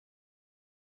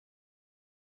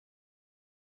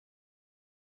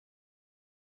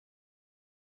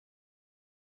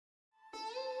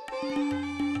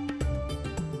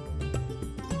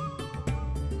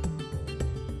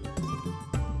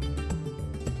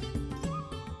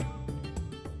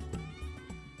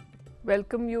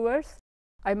Welcome viewers,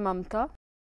 I'm Mamta.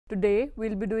 Today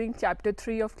we'll be doing chapter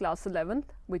 3 of class 11th,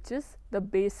 which is the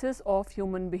basis of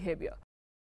human behavior.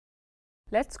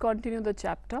 Let's continue the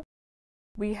chapter.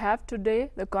 We have today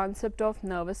the concept of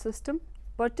nervous system,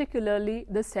 particularly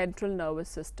the central nervous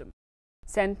system.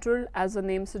 Central, as the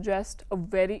name suggests, a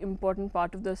very important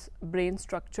part of the brain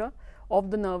structure of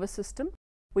the nervous system,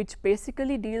 which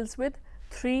basically deals with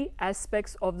three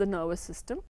aspects of the nervous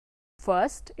system.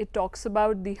 First, it talks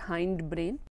about the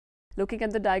hindbrain. Looking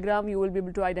at the diagram, you will be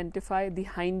able to identify the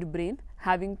hindbrain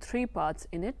having three parts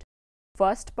in it.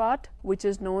 First part, which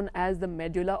is known as the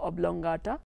medulla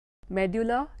oblongata.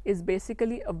 Medulla is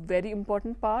basically a very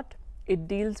important part. It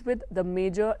deals with the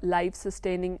major life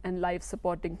sustaining and life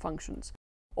supporting functions.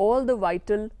 All the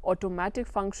vital automatic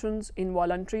functions,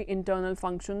 involuntary internal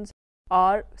functions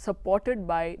are supported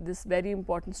by this very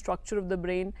important structure of the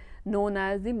brain known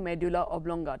as the medulla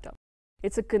oblongata.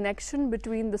 It's a connection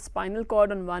between the spinal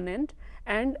cord on one end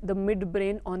and the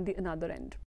midbrain on the another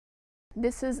end.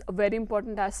 This is a very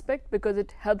important aspect because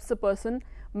it helps the person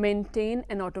maintain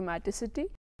an automaticity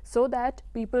so that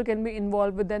people can be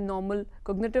involved with their normal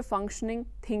cognitive functioning,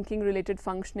 thinking related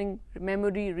functioning,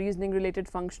 memory, reasoning related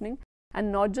functioning, and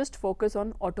not just focus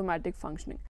on automatic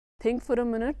functioning. Think for a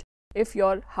minute, if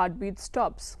your heartbeat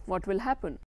stops, what will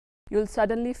happen? You'll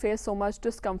suddenly face so much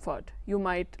discomfort. You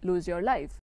might lose your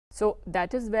life. So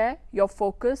that is where your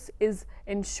focus is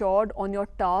ensured on your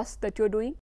task that you're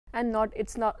doing, and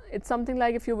it's something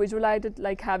like, if you visualize it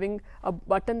like having a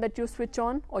button that you switch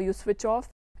on or you switch off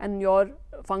and your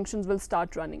functions will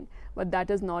start running, but that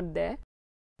is not there.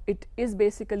 It is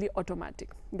basically automatic.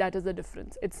 That is the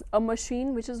difference. It's a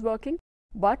machine which is working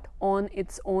but on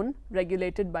its own,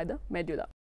 regulated by the medulla.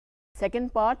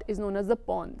 Second part is known as the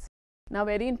pons. Now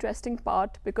very interesting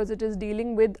part because it is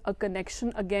dealing with a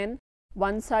connection again.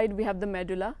 One side we have the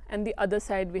medulla and the other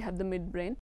side we have the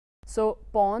midbrain. So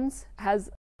pons has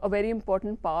a very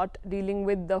important part dealing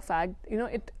with the fact,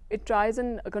 it tries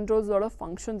and controls a lot of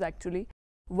functions actually.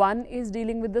 One is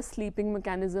dealing with the sleeping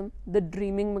mechanism, the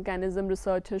dreaming mechanism.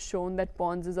 Research has shown that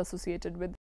pons is associated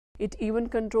with. It even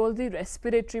controls the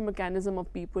respiratory mechanism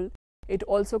of people. It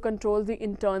also controls the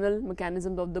internal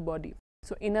mechanisms of the body.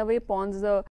 So in a way, pons is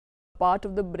a part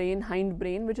of the brain,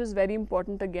 hindbrain, which is very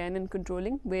important again in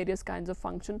controlling various kinds of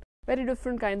function, very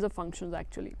different kinds of functions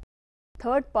actually.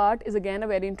 Third part is again a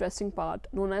very interesting part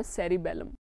known as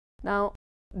cerebellum. Now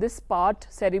this part,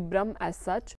 cerebrum as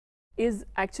such, is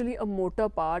actually a motor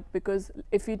part because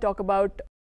if we talk about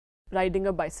riding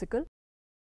a bicycle,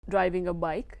 driving a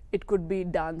bike, it could be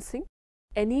dancing.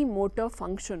 Any motor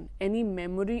function, any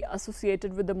memory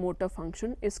associated with the motor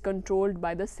function is controlled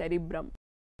by the cerebrum.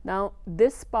 Now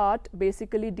this part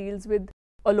basically deals with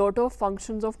a lot of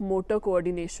functions of motor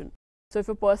coordination. So if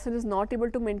a person is not able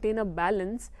to maintain a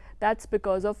balance, that's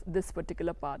because of this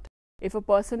particular part. If a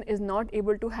person is not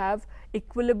able to have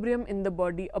equilibrium in the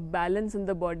body, a balance in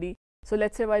the body, so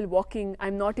let's say while walking,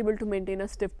 I'm not able to maintain a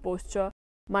stiff posture,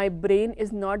 my brain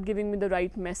is not giving me the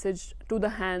right message to the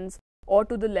hands or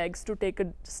to the legs to take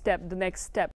a step, the next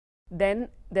step, then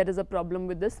there is a problem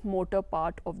with this motor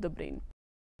part of the brain.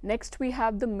 Next we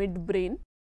have the midbrain.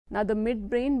 Now the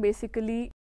midbrain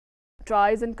basically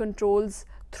tries and controls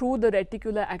through the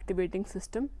reticular activating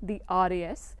system, the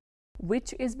RAS,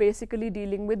 which is basically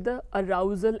dealing with the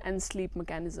arousal and sleep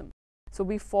mechanism. So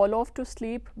we fall off to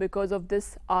sleep because of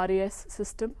this RAS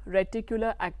system,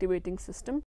 reticular activating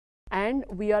system, and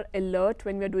we are alert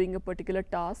when we are doing a particular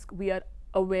task. We are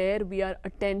aware, we are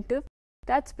attentive.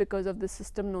 That's because of the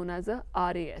system known as a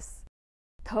RAS.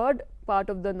 Third part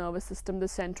of the nervous system, the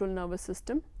central nervous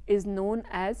system, is known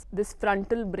as this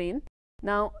frontal brain.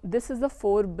 Now this is the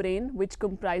forebrain which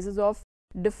comprises of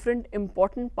different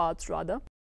important parts rather.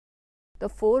 The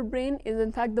forebrain is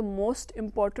in fact the most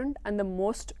important and the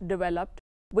most developed,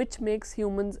 which makes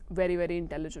humans very, very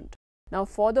intelligent. Now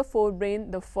for the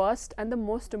forebrain, the first and the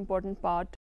most important part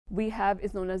we have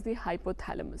is known as the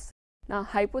hypothalamus. Now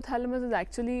hypothalamus is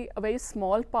actually a very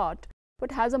small part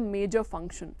but has a major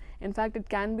function. In fact, it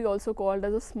can be also called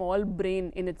as a small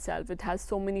brain in itself. It has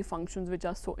so many functions which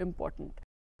are so important.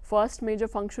 First major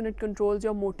function, it controls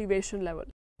your motivation level.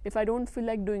 If I don't feel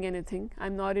like doing anything,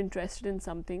 I'm not interested in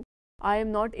something, I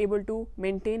am not able to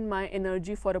maintain my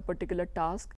energy for a particular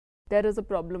task, there is a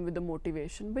problem with the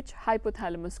motivation, which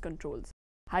hypothalamus controls.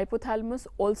 Hypothalamus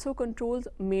also controls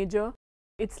major,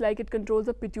 it's like it controls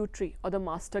the pituitary or the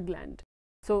master gland.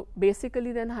 So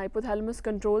basically then hypothalamus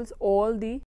controls all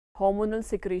the hormonal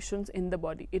secretions in the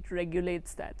body. It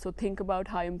regulates that. So think about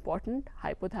how important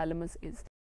hypothalamus is.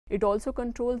 It also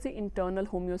controls the internal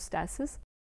homeostasis,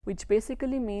 which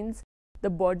basically means the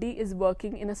body is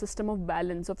working in a system of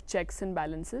balance, of checks and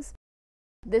balances.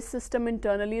 This system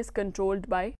internally is controlled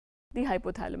by the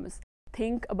hypothalamus.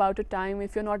 Think about a time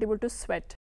if you're not able to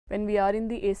sweat. When we are in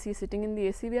the AC, sitting in the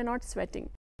AC, we are not sweating.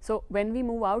 So when we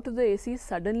move out of the AC,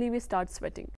 suddenly we start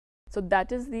sweating. So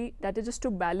that is just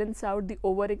to balance out the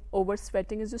over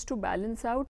sweating, is just to balance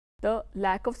out the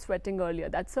lack of sweating earlier.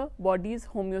 That's a body's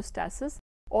homeostasis,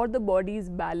 or the body's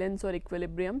balance or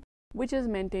equilibrium, which is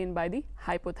maintained by the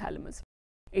hypothalamus.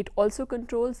 It also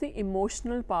controls the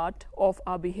emotional part of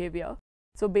our behavior.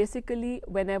 So basically,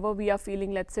 whenever we are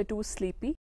feeling, let's say, too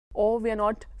sleepy, or we are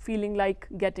not feeling like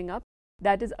getting up,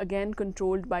 that is again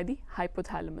controlled by the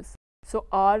hypothalamus. So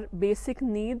our basic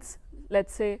needs,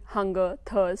 let's say hunger,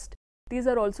 thirst, these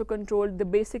are also controlled. The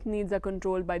basic needs are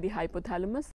controlled by the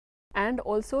hypothalamus, and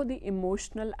also the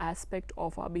emotional aspect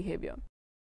of our behavior.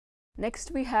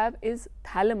 Next we have is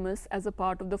thalamus as a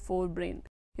part of the forebrain.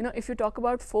 You know, if you talk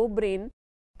about forebrain,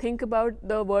 think about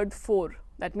the word fore,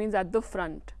 that means at the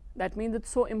front. That means it's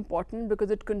so important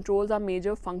because it controls our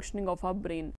major functioning of our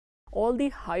brain. All the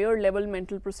higher level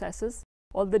mental processes,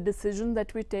 all the decisions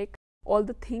that we take, all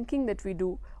the thinking that we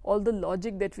do, all the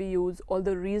logic that we use, all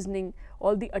the reasoning,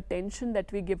 all the attention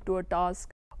that we give to a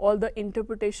task, all the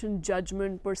interpretation,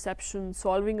 judgment, perception,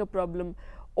 solving a problem,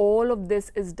 all of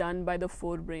this is done by the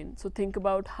forebrain. So think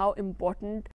about how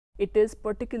important it is,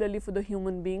 particularly for the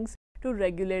human beings, to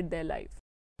regulate their life.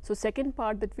 So second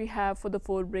part that we have for the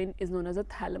forebrain is known as a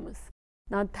thalamus.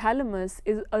 Now thalamus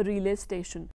is a relay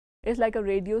station. It's like a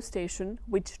radio station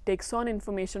which takes on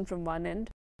information from one end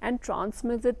and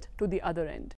transmits it to the other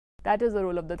end. That is the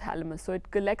role of the thalamus. So it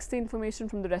collects the information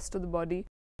from the rest of the body,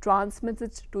 transmits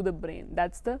it to the brain.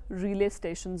 That's the relay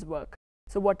station's work.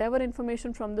 So whatever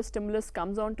information from the stimulus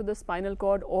comes on to the spinal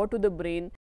cord or to the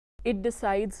brain, it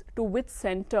decides to which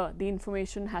center the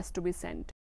information has to be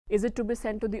sent. Is it to be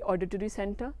sent to the auditory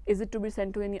center? Is it to be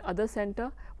sent to any other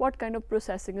center? What kind of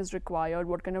processing is required?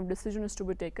 What kind of decision is to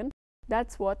be taken?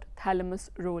 That's what thalamus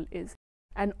role is.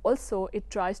 And also it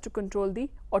tries to control the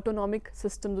autonomic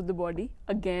systems of the body.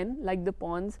 Again, like the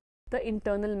pawns, the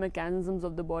internal mechanisms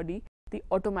of the body, the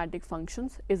automatic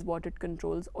functions is what it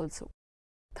controls also.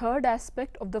 Third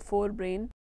aspect of the forebrain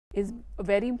is a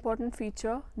very important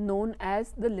feature known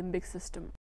as the limbic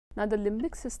system. Now the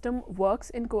limbic system works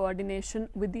in coordination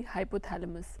with the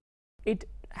hypothalamus. It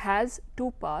has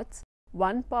two parts.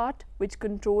 One part which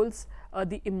controls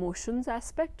the emotions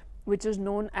aspect, which is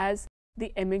known as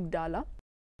the amygdala.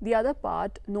 The other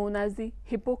part known as the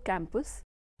hippocampus,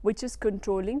 which is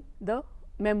controlling the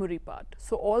memory part.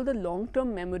 So all the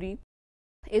long-term memory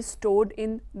is stored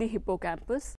in the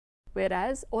hippocampus,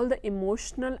 whereas all the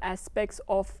emotional aspects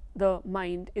of the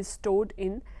mind is stored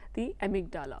in the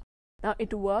amygdala. Now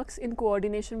it works in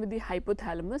coordination with the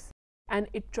hypothalamus, and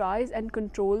it tries and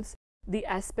controls the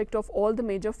aspect of all the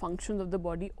major functions of the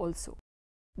body also.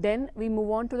 Then we move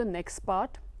on to the next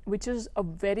part, which is a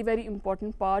very, very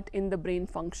important part in the brain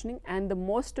functioning and the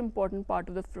most important part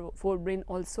of the forebrain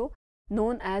also,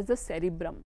 known as the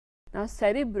cerebrum. Now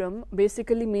cerebrum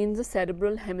basically means the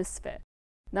cerebral hemisphere.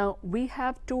 Now we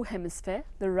have two hemispheres,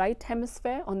 the right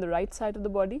hemisphere on the right side of the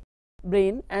body,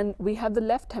 brain, and we have the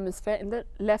left hemisphere in the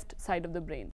left side of the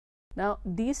brain. Now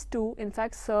these two in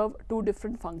fact serve two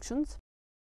different functions.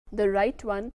 The right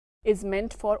one is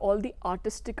meant for all the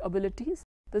artistic abilities,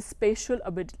 the spatial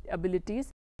abilities,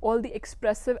 all the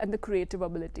expressive and the creative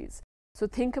abilities. So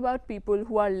think about people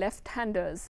who are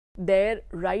left-handers, their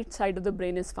right side of the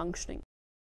brain is functioning.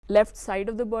 Left side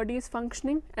of the body is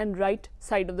functioning and right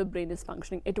side of the brain is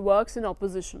functioning. It works in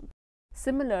opposition.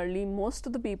 Similarly, most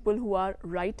of the people who are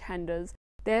right-handers,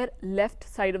 their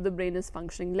left side of the brain is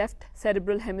functioning, left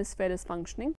cerebral hemisphere is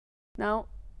functioning. Now,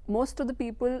 most of the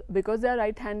people, because they are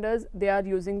right-handers, they are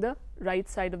using the right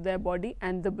side of their body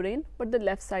and the brain, but the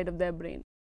left side of their brain.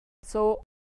 So,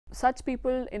 such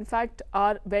people in fact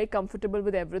are very comfortable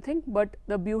with everything, but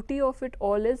the beauty of it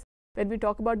all is when we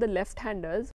talk about the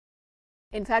left-handers,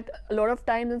 in fact, a lot of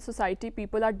times in society,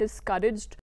 people are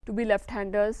discouraged to be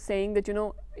left-handers, saying that, you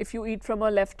know, if you eat from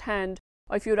a left hand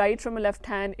or if you write from a left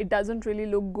hand, it doesn't really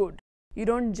look good. You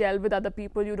don't gel with other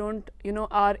people, you don't,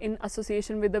 are in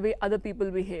association with the way other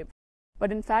people behave.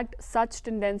 But in fact, such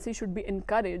tendency should be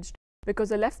encouraged,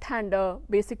 because a left-hander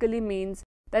basically means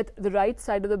that the right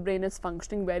side of the brain is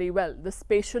functioning very well, the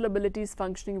spatial ability is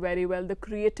functioning very well, the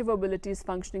creative ability is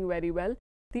functioning very well,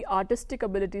 the artistic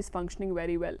ability is functioning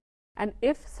very well. And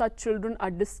if such children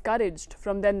are discouraged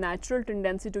from their natural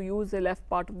tendency to use the left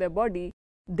part of their body,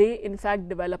 they in fact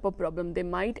develop a problem. They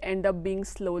might end up being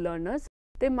slow learners.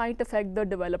 They might affect the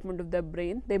development of their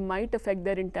brain. They might affect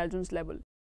their intelligence level.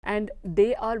 And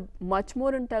they are much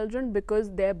more intelligent because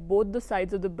both the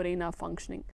sides of the brain are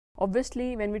functioning.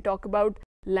 Obviously, when we talk about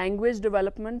language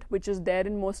development, which is there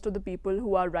in most of the people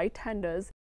who are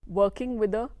right-handers, working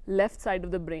with the left side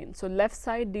of the brain. So left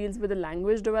side deals with the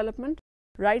language development,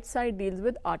 right side deals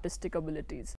with artistic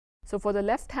abilities. So for the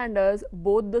left-handers,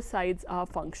 both the sides are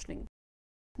functioning.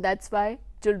 That's why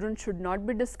children should not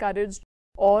be discouraged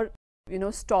or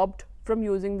stopped from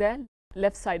using their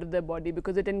left side of their body,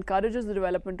 because it encourages the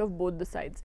development of both the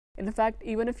sides. In fact,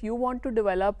 even if you want to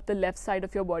develop the left side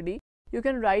of your body, you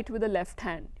can write with the left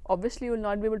hand. Obviously, you will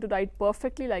not be able to write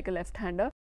perfectly like a left-hander,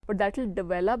 but that will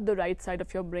develop the right side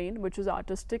of your brain, which is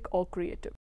artistic or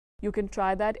creative. You can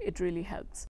try that, it really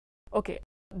helps. Okay,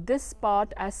 this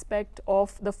aspect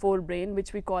of the forebrain,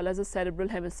 which we call as a cerebral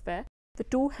hemisphere, the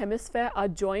two hemispheres are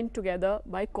joined together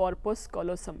by corpus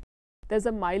callosum. There's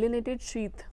a myelinated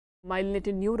sheath,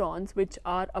 myelinated neurons, which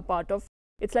are a part of,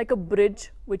 it's like a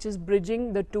bridge which is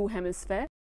bridging the two hemispheres,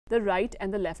 the right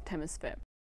and the left hemisphere.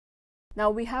 Now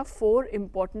we have four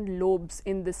important lobes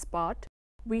in this part.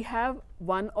 We have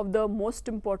one of the most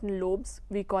important lobes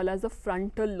we call as the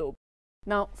frontal lobe.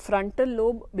 Now frontal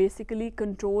lobe basically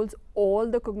controls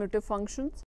all the cognitive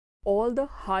functions, all the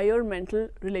higher mental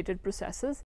related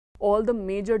processes, all the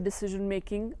major decision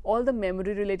making, all the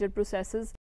memory related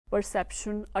processes,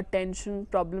 perception, attention,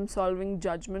 problem solving,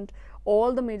 judgment,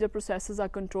 all the major processes are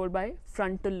controlled by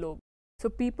frontal lobe. So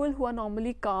people who are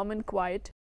normally calm and quiet,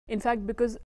 in fact,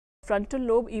 because frontal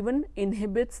lobe even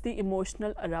inhibits the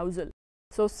emotional arousal.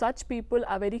 So such people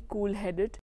are very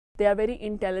cool-headed, they are very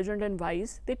intelligent and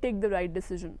wise, they take the right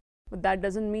decision. But that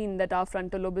doesn't mean that our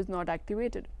frontal lobe is not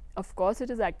activated. Of course it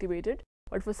is activated,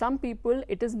 but for some people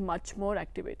it is much more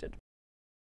activated.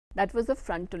 That was the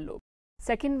frontal lobe.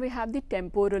 Second, we have the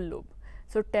temporal lobe.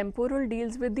 So temporal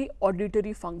deals with the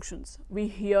auditory functions. We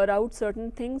hear out certain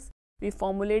things, we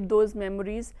formulate those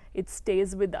memories, it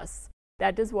stays with us.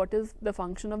 That is what is the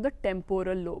function of the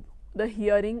temporal lobe, the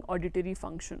hearing auditory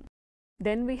function.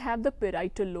 Then we have the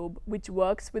parietal lobe, which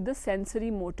works with the sensory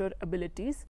motor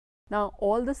abilities. Now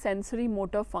all the sensory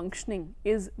motor functioning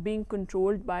is being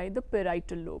controlled by the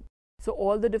parietal lobe. So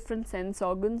all the different sense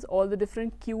organs, all the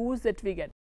different cues that we get.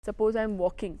 Suppose I am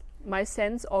walking, my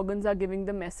sense organs are giving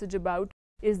the message about,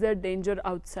 is there danger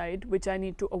outside which I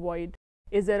need to avoid?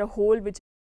 Is there a hole which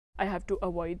I have to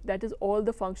avoid? That is all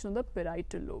the function of the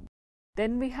parietal lobe.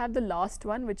 Then we have the last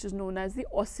one, which is known as the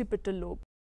occipital lobe.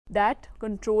 That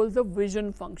controls the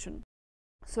vision function.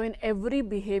 So in every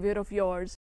behavior of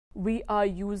yours, we are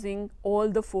using all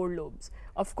the four lobes.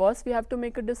 Of course, we have to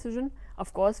make a decision.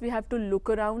 Of course, we have to look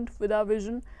around with our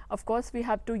vision. Of course, we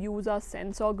have to use our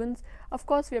sense organs. Of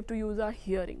course, we have to use our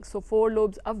hearing. So four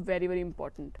lobes are very, very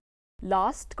important.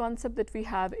 Last concept that we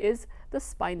have is the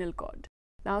spinal cord.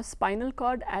 Now, spinal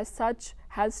cord as such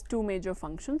has two major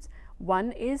functions.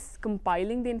 One is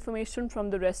compiling the information from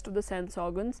the rest of the sense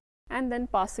organs and then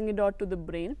passing it out to the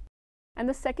brain. And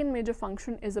the second major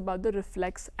function is about the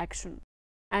reflex action.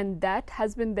 And that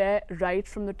has been there right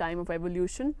from the time of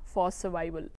evolution for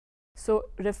survival. So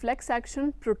reflex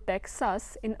action protects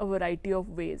us in a variety of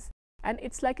ways. And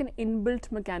it's like an inbuilt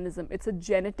mechanism. It's a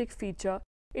genetic feature.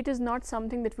 It is not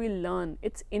something that we learn.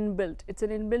 It's inbuilt. It's an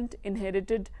inbuilt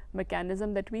inherited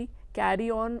mechanism that we carry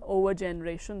on over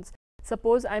generations.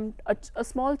 Suppose a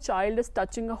small child is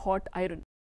touching a hot iron.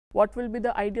 What will be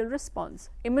the ideal response?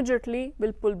 Immediately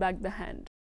will pull back the hand.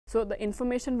 So the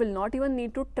information will not even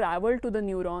need to travel to the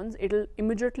neurons. It will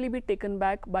immediately be taken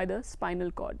back by the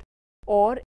spinal cord.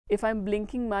 Or if I'm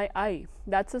blinking my eye,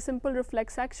 that's a simple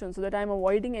reflex action so that I'm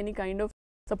avoiding any kind of,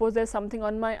 suppose there's something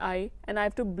on my eye and I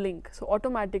have to blink. So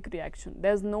automatic reaction.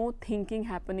 There's no thinking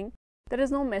happening. There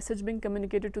is no message being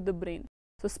communicated to the brain.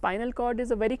 So spinal cord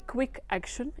is a very quick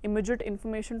action, immediate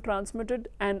information transmitted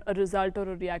and a result or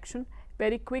a reaction,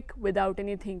 very quick without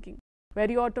any thinking,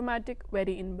 very automatic,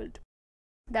 very inbuilt.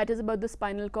 That is about the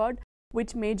spinal cord,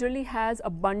 which majorly has a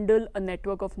bundle, a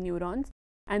network of neurons,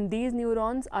 and these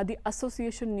neurons are the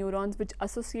association neurons which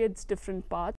associates different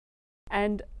paths,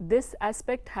 and this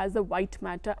aspect has the white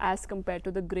matter as compared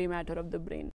to the gray matter of the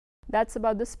brain. That's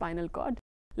about the spinal cord.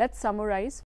 Let's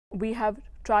summarize. We have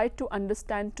tried to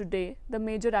understand today the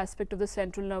major aspect of the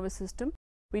central nervous system.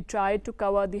 We tried to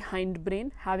cover the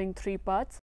hindbrain having three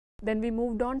parts. Then we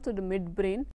moved on to the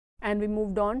midbrain and we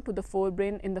moved on to the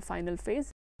forebrain in the final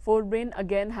phase. Forebrain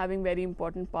again having very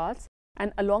important parts,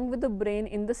 and along with the brain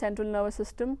in the central nervous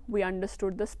system, we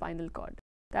understood the spinal cord.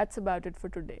 That's about it for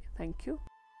today. Thank you.